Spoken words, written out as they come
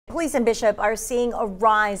Police in Bishop are seeing a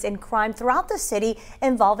rise in crime throughout the city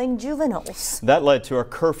involving juveniles. That led to a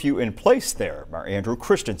curfew in place there. Our Andrew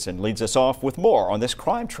Christensen leads us off with more on this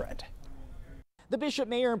crime trend. The Bishop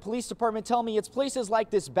Mayor and Police Department tell me it's places like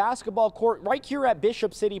this basketball court right here at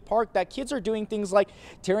Bishop City Park that kids are doing things like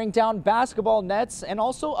tearing down basketball nets and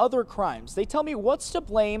also other crimes. They tell me what's to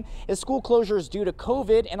blame is school closures due to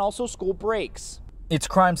COVID and also school breaks. It's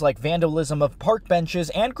crimes like vandalism of park benches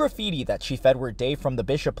and graffiti that Chief Edward Day from the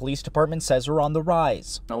Bishop Police Department says are on the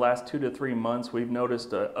rise. In the last 2 to 3 months, we've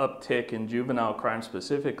noticed an uptick in juvenile crime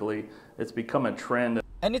specifically. It's become a trend.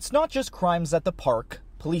 And it's not just crimes at the park.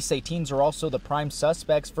 Police say teens are also the prime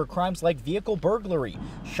suspects for crimes like vehicle burglary,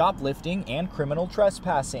 shoplifting, and criminal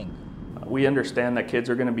trespassing. We understand that kids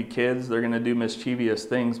are going to be kids, they're going to do mischievous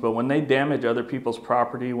things, but when they damage other people's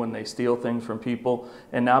property, when they steal things from people,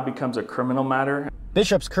 it now becomes a criminal matter.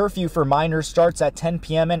 Bishop's curfew for minors starts at 10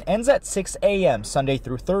 p.m. and ends at 6 a.m. Sunday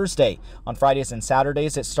through Thursday. On Fridays and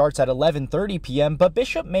Saturdays, it starts at 11:30 p.m., but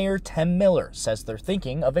Bishop Mayor Tim Miller says they're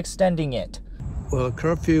thinking of extending it. Well, a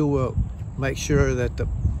curfew will make sure that the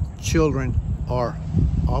children are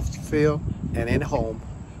off the field and in home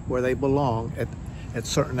where they belong at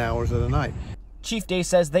certain hours of the night. Chief Day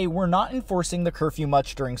says they were not enforcing the curfew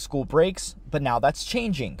much during school breaks, but now that's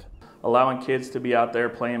changing. Allowing kids to be out there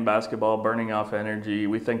playing basketball, burning off energy,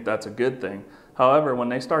 we think that's a good thing. However, when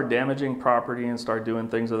they start damaging property and start doing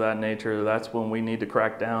things of that nature, that's when we need to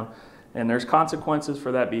crack down. And there's consequences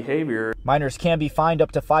for that behavior. Minors can be fined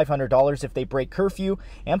up to $500 if they break curfew,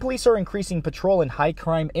 and police are increasing patrol in high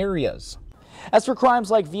crime areas. As for crimes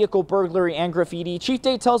like vehicle burglary and graffiti, Chief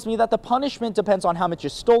Day tells me that the punishment depends on how much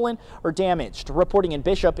is stolen or damaged. Reporting in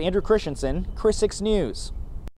Bishop, Andrew Christensen, Chris 6 News.